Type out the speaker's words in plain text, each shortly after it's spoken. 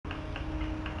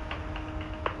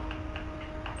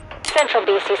Central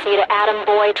BCC to Adam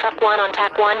Boy, Truck 1 on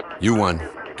TAC 1.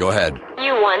 U1, go ahead.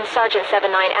 U1, Sergeant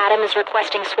 79 Adam is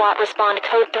requesting SWAT respond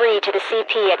code 3 to the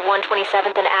CP at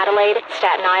 127th and Adelaide,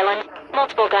 Staten Island.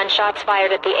 Multiple gunshots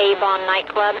fired at the A-Bomb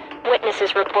nightclub.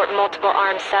 Witnesses report multiple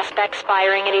armed suspects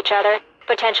firing at each other.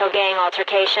 Potential gang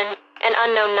altercation. An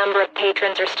unknown number of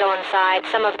patrons are still inside,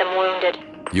 some of them wounded.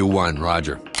 U1,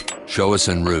 roger. Show us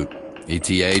en route.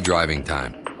 ETA driving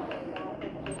time.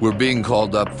 We're being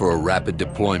called up for a rapid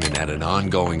deployment at an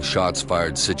ongoing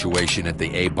shots-fired situation at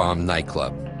the A-Bomb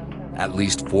nightclub. At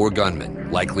least 4 gunmen,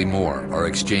 likely more, are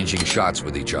exchanging shots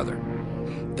with each other.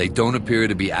 They don't appear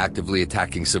to be actively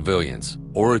attacking civilians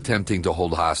or attempting to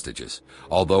hold hostages,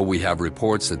 although we have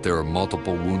reports that there are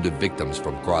multiple wounded victims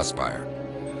from crossfire.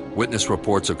 Witness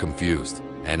reports are confused,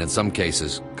 and in some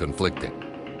cases, conflicting.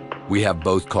 We have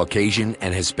both Caucasian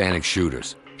and Hispanic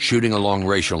shooters, shooting along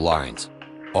racial lines.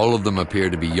 All of them appear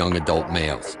to be young adult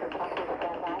males.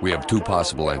 We have 2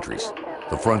 possible entries: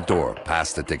 the front door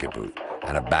past the ticket booth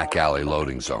and a back alley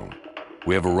loading zone.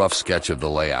 We have a rough sketch of the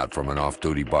layout from an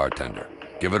off-duty bartender.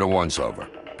 Give it a once-over,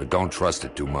 but don't trust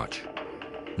it too much.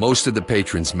 Most of the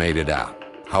patrons made it out.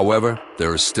 However,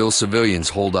 there are still civilians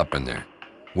holed up in there.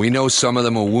 We know some of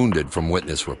them are wounded from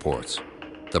witness reports.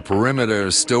 The perimeter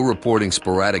is still reporting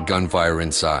sporadic gunfire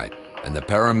inside, and the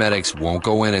paramedics won't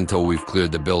go in until we've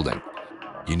cleared the building.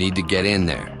 You need to get in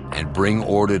there and bring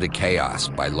order to chaos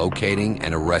by locating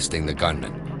and arresting the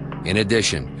gunmen. In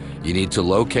addition, you need to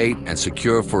locate and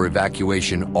secure for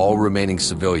evacuation all remaining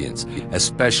civilians,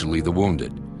 especially the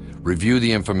wounded. Review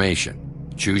the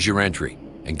information, choose your entry,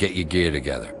 and get your gear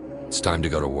together. It's time to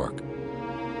go to work.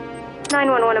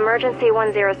 911 emergency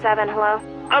 107, hello?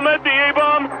 I'm at the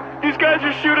A-Bomb. These guys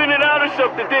are shooting it out or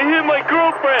something. They hit my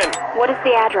girlfriend. What is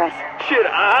the address? Shit,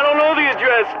 I don't know the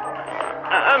address.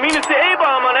 I mean, it's the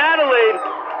A-Bomb on Adelaide.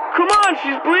 Come on,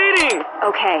 she's bleeding.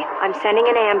 Okay, I'm sending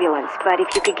an ambulance, but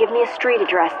if you could give me a street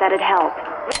address, that'd help.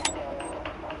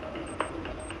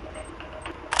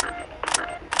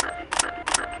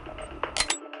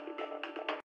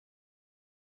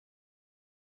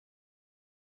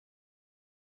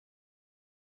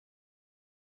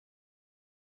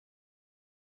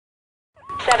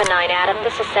 Adam,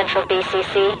 this is Central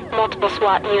BCC. Multiple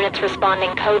SWAT units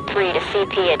responding code 3 to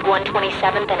CP at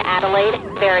 127th and Adelaide.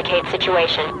 Barricade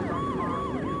situation.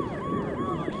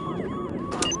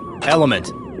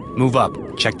 Element, move up.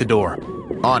 Check the door.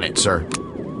 On it, sir.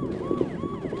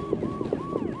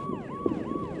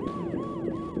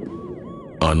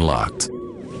 Unlocked.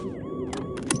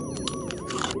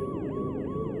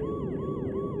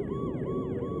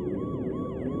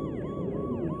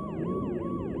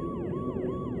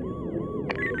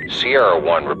 Sierra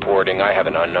 1 reporting. I have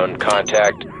an unknown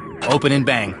contact. Open and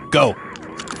bang. Go!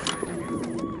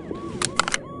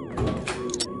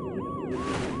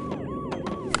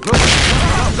 Go!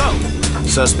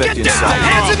 Suspect inside.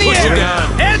 Hands in the air!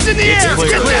 Hands in the air!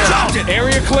 Get down!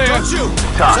 Area clear. Don't shoot!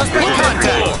 Suspect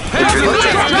contact!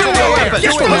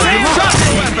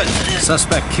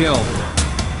 Suspect killed.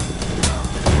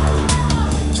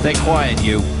 Stay quiet,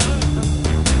 you.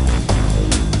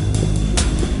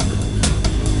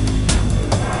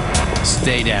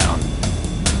 Stay down.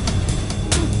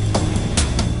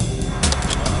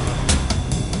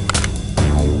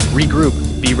 Regroup.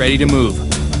 Be ready to move.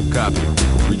 Copy.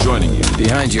 Rejoining you.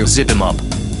 Behind you. Zip him up.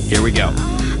 Here we go.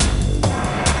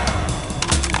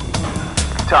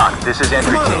 TOC, this is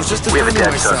entry team. We have a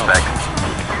dead suspect.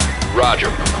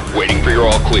 Roger. Waiting for your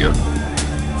all clear.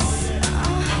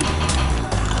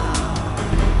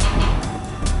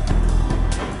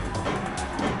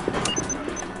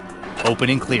 Open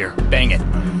and clear. Bang it.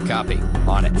 Copy.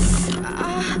 On it.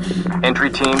 Entry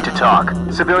team to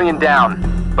TOC. Civilian down,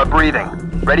 but breathing.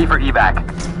 Ready for evac.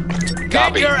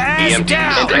 Copy. Get your ass EMT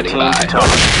down! Entry standing team by. to TOC.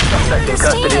 Suspect in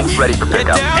custody, ready for Get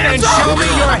pickup. down and show me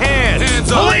your hands!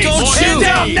 Hands up. Police, Don't get shoot.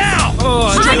 down now!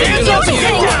 Hands up and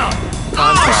get down!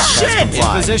 Oh, shit! In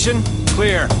position.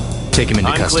 Clear. Take him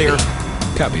into custody. Clear.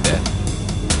 Copy that.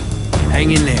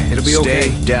 Hang in there. It'll be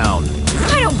okay. Stay down.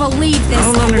 I don't believe this. I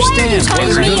don't understand. Why are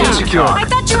you tying me up? Secure. I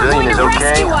thought you were Civilian going is to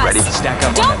okay, rescue us. ready. Stack up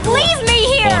on Don't that. leave me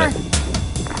here.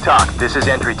 TOC, this is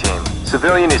entry team.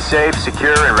 Civilian is safe,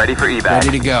 secure, and ready for evac.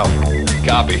 Ready to go.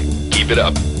 Copy. Keep it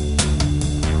up.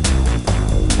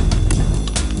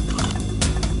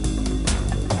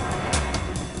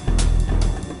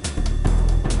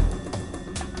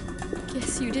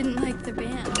 Guess you didn't like the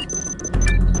band.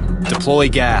 Deploy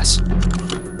gas.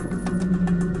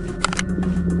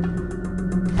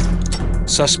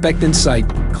 Suspect in sight.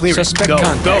 Clear. Suspect Go.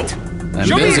 contact. Go. I'm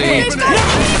Show me busy. your hands.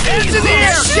 Hands in the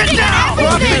air! Get down!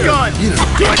 Drop the gun!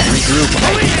 Regroup.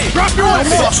 Drop your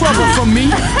weapon! More trouble from me!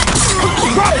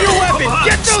 Drop your weapon!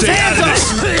 Get those hands up!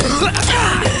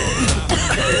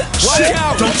 Watch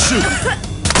out! Don't shoot!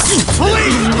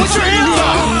 Police! Put your hands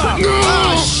up!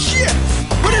 Oh, shit!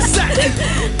 What is that?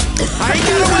 I ain't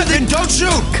got a weapon! Don't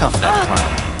shoot! Cuff that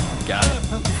clown. Got it.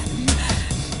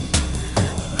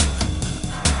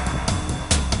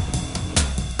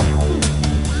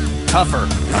 Cuff her.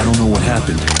 I don't know what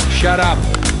happened. Shut up.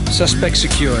 Suspect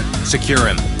secured. Secure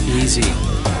him. Easy.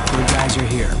 You guys are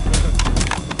here.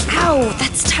 Ow,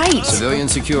 that's tight. Civilian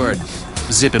secured.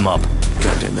 Zip him up.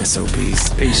 Goddamn SOBs.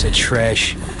 Piece of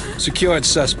trash. Secured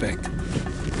suspect.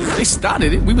 They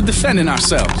started it. We were defending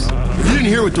ourselves. You didn't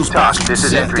hear what those Talk, bastards this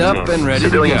is said. entry up team. and ready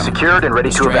Civilian to go. secured and ready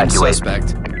to Strange evacuate.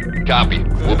 suspect. Copy.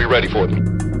 We'll be ready for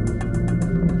them.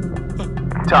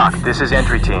 Talk, this is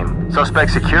entry team.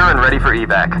 Suspect secure and ready for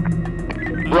evac.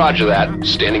 Roger that.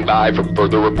 Standing by for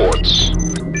further reports.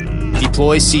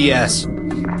 Deploy CS.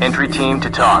 Entry team to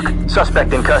talk.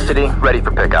 Suspect in custody, ready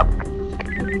for pickup.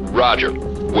 Roger.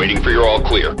 Waiting for your all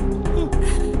clear.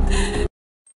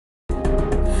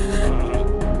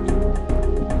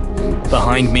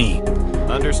 Behind me.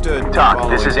 Understood. Talk,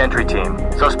 this is entry team.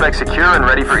 Suspect secure and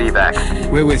ready for evac.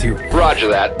 We're with you. Roger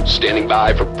that. Standing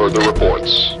by for further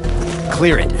reports.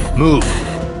 Clear it. Move.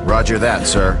 Roger that,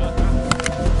 sir.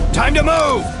 Time to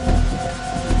move!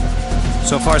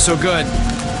 So far, so good.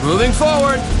 Moving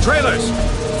forward. Trailers.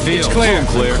 It's clear.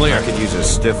 Clear. I could use a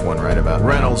stiff one right about now.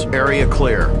 Reynolds, area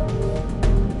clear.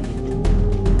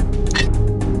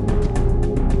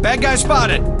 Bad guy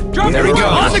spotted! There we go.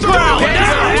 On the ground!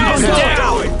 Hands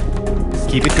Down!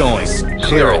 Keep it going.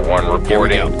 Clear it. 01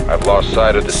 reporting. I've lost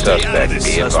sight of the suspect.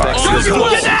 Be advised.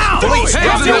 Get down! Police,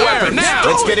 Drop your weapon now!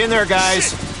 Let's get in there,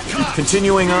 guys.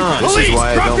 Continuing on. This Police, is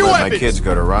why I drop don't your let my weapons. kids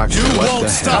go to Rochester. You What won't the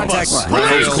stop hell? us.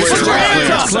 Reynolds, Police, clear. put your hands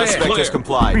up. Suspect has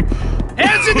complied.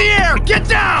 Hands in the air! Get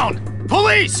down!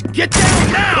 Police, get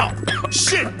down now!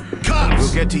 Shit! Cops!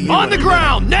 We'll get to you On in the a minute.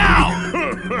 ground now!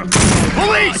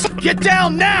 Police, get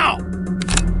down now!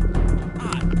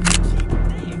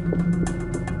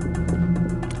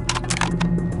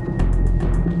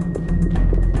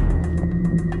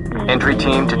 Entry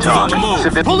team to talk.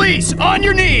 Police, on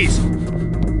your knees!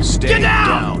 Stay Get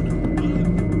down!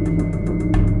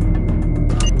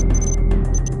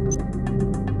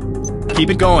 Keep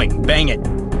it going. Bang it.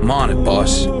 I'm on it,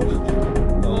 boss.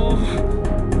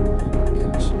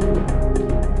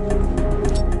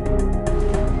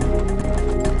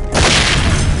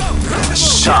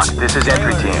 Talk, this is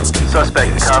entry team.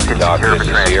 Suspect cuffed and Doc, secure this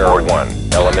for is Sierra transport.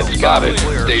 1. Element spotted.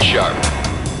 Stay sharp.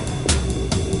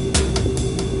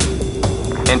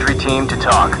 Entry team to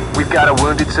talk. We've got a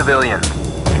wounded civilian.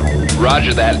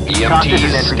 Roger that. Talk, this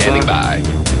is EMTs entry standing team.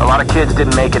 by. A lot of kids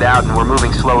didn't make it out and we're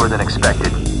moving slower than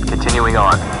expected. Continuing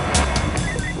on.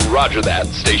 Roger that.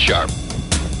 Stay sharp.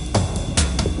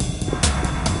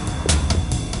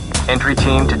 Entry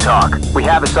team to talk. We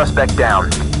have a suspect down.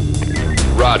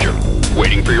 Roger.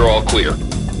 Waiting for your all clear.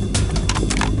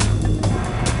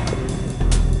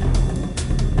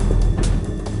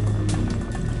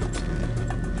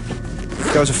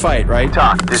 That was a fight, right?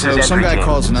 Talk, this is some entry guy team.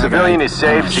 calls another Civilian guy. is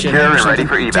safe, Shit, secure, and or ready for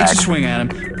something. Takes a evac. swing at him.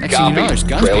 Next thing you know, there's Copy.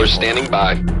 guns Trailer being standing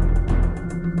by.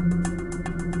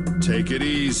 Take it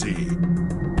easy.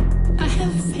 I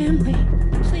have a family.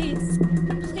 Please.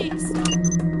 Please.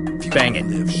 pulled. Bang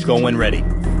it. Go when ready.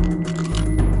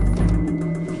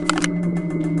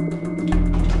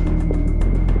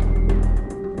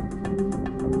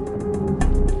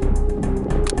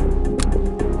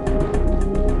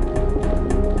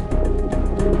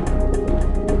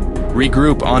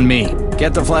 Regroup on me.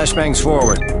 Get the flashbangs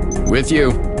forward. With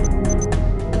you.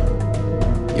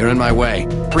 You're in my way.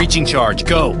 Breaching charge.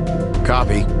 Go.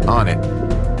 Copy. On it.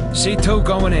 C2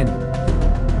 going in.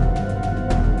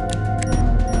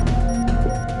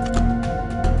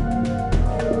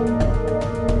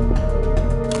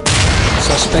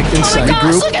 Suspect in sight.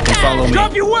 Look at And follow me.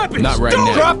 Drop your weapons! Not right Don't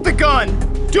now. drop the gun!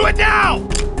 Do it now!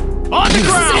 On the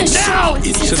ground, now!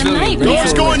 It's a Civilian, nightmare. ready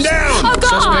for going arrest. down! Oh,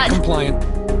 Suspect God!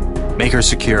 compliant. Make her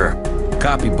secure.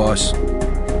 Copy, boss.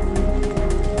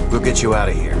 We'll get you out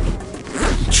of here.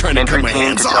 Trying to cut Entry my team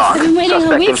hands to off. talk. I've been waiting a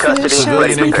Suspect week in for this custody, show.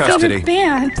 ready It's for my pickup. favorite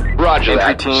band. Roger Entry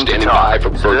that. team to Standing by talk. for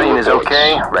further Civilian is reports.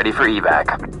 okay, ready for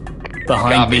evac.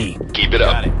 Behind Copy. me. Keep it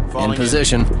up. In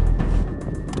position.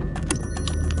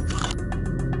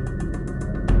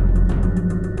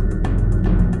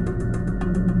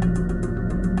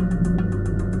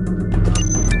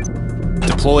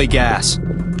 Deploy gas.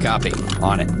 Copy.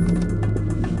 On it.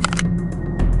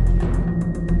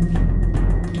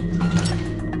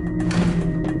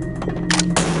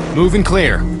 Moving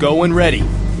clear. Go when ready.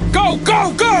 Go,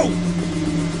 go, go!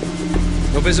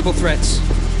 No visible threats.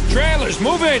 Trailers,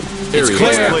 move in! It's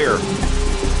clear.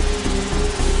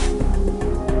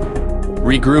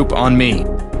 Regroup on me.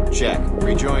 Check.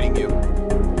 Rejoining you.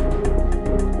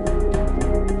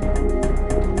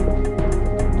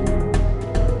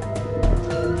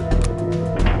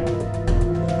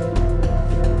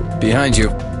 Behind you.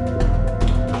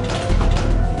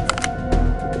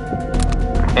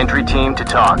 Entry team to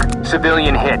talk.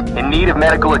 Civilian hit. In need of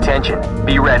medical attention.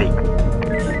 Be ready.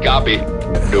 Copy.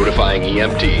 Notifying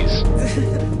EMTs.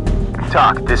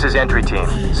 Talk, this is entry team.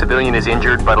 Civilian is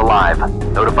injured but alive.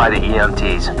 Notify the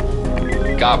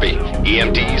EMTs. Copy.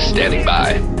 EMTs standing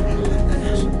by.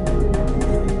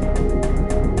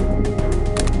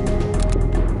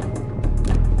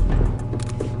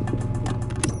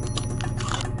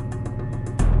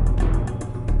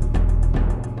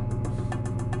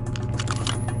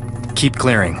 Keep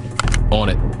clearing. On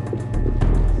it.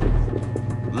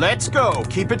 Let's go.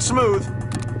 Keep it smooth.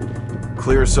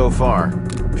 Clear so far.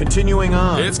 Continuing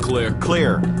on. It's clear.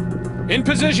 Clear. In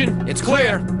position. It's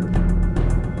clear.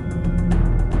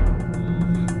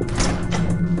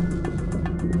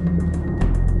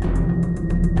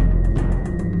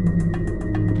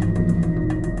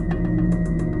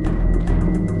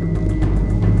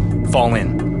 Fall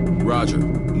in. Roger.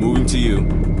 Moving to you.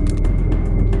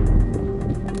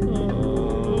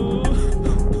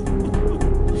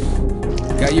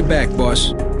 Got your back,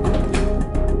 boss.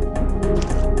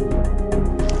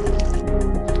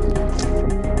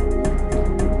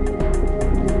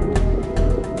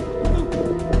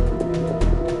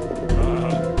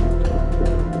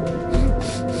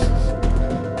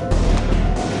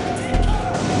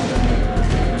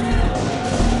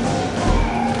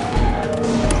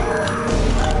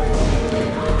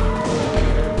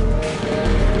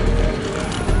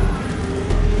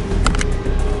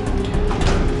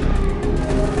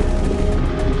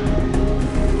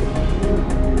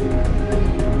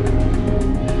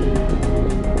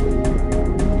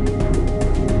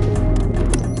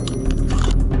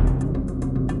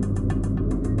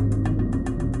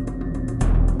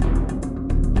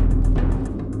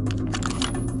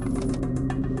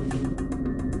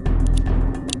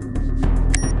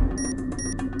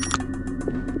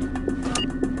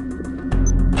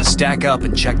 Stack up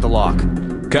and check the lock.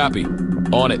 Copy.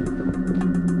 On it.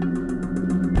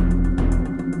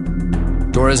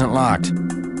 Door isn't locked.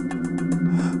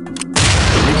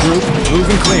 Regroup, move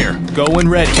and clear. Go when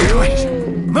ready.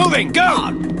 Moving,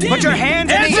 go! Put your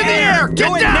hands in the air!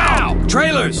 Do it now!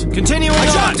 Trailers, continuing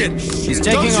on. He's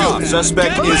taking off.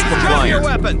 Suspect is Drop your compliant.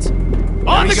 weapons!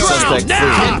 On the ground, Suspect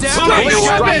now! free. Drop your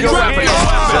weapons! Drop your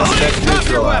Suspect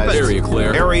neutralized. Area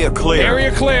clear. Area clear.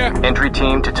 Area clear. Entry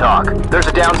team to talk. There's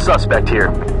a down suspect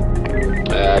here.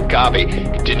 Copy.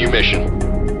 Continue mission.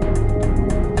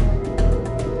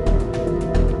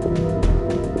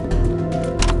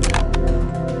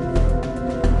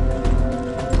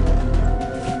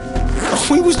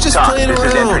 We was just Talk, playing this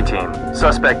is around. entry team.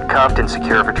 Suspect cuffed and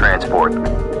secure for transport.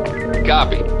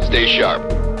 Copy. Stay sharp.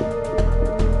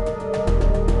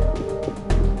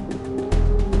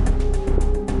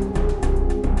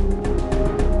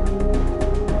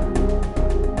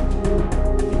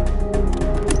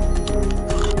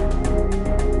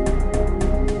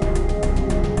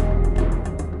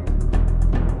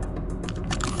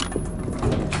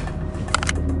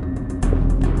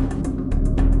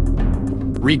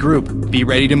 Regroup. Be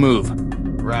ready to move.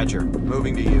 Roger.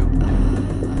 Moving to you.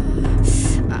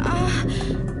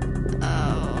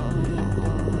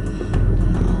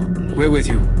 We're with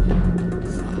you.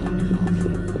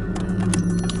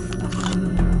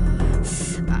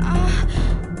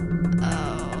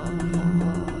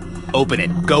 Open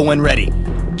it. Go when ready.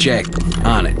 Check.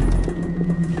 On it.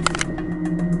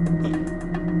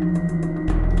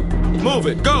 Move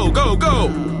it. Go, go,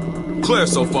 go. Clear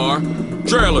so far.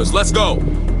 Trailers, let's go.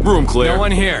 Room clear. No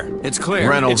one here. It's clear.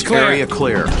 Reynolds, it's clear. area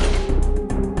clear.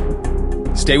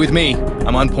 Stay with me.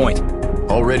 I'm on point.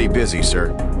 Already busy,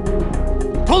 sir.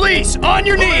 Police, on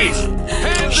your knees!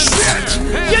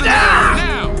 Get down!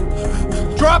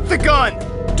 Now. Drop the gun!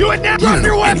 Do it now! Drop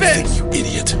your weapon! You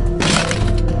idiot.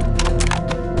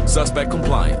 Suspect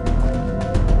compliant.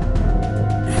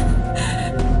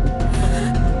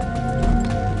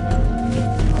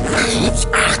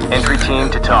 Entry team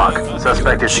to talk.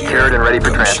 Suspect is secured and ready for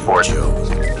transport.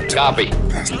 Copy.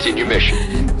 Continue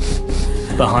mission.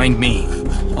 Behind me.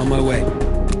 On my way.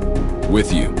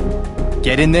 With you.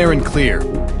 Get in there and clear.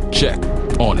 Check.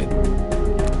 On it.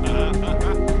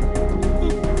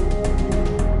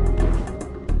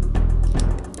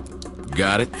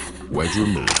 Got it. Wedge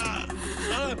removed.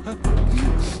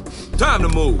 Time to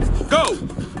move. Go!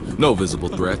 No visible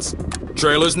threats.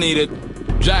 Trailers needed.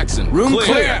 Jackson, Room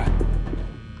clear.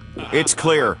 It's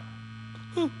clear.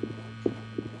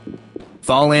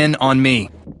 Fall in on me.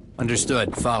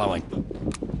 Understood. Following.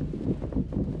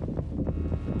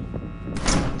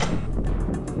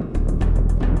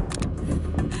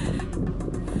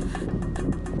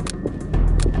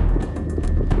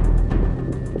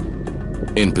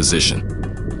 In position.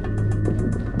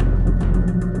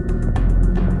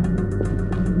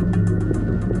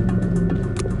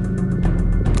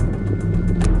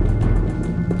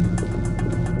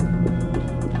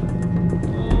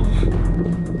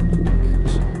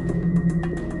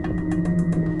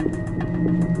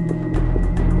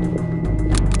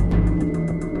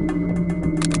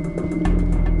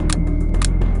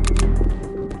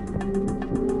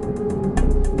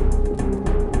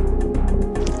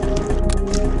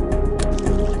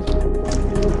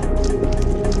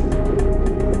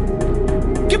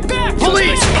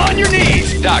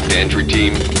 Dock to entry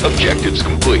team. Objectives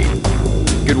complete.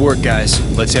 Good work, guys.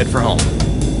 Let's head for home.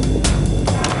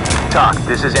 TOC,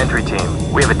 this is entry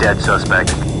team. We have a dead suspect.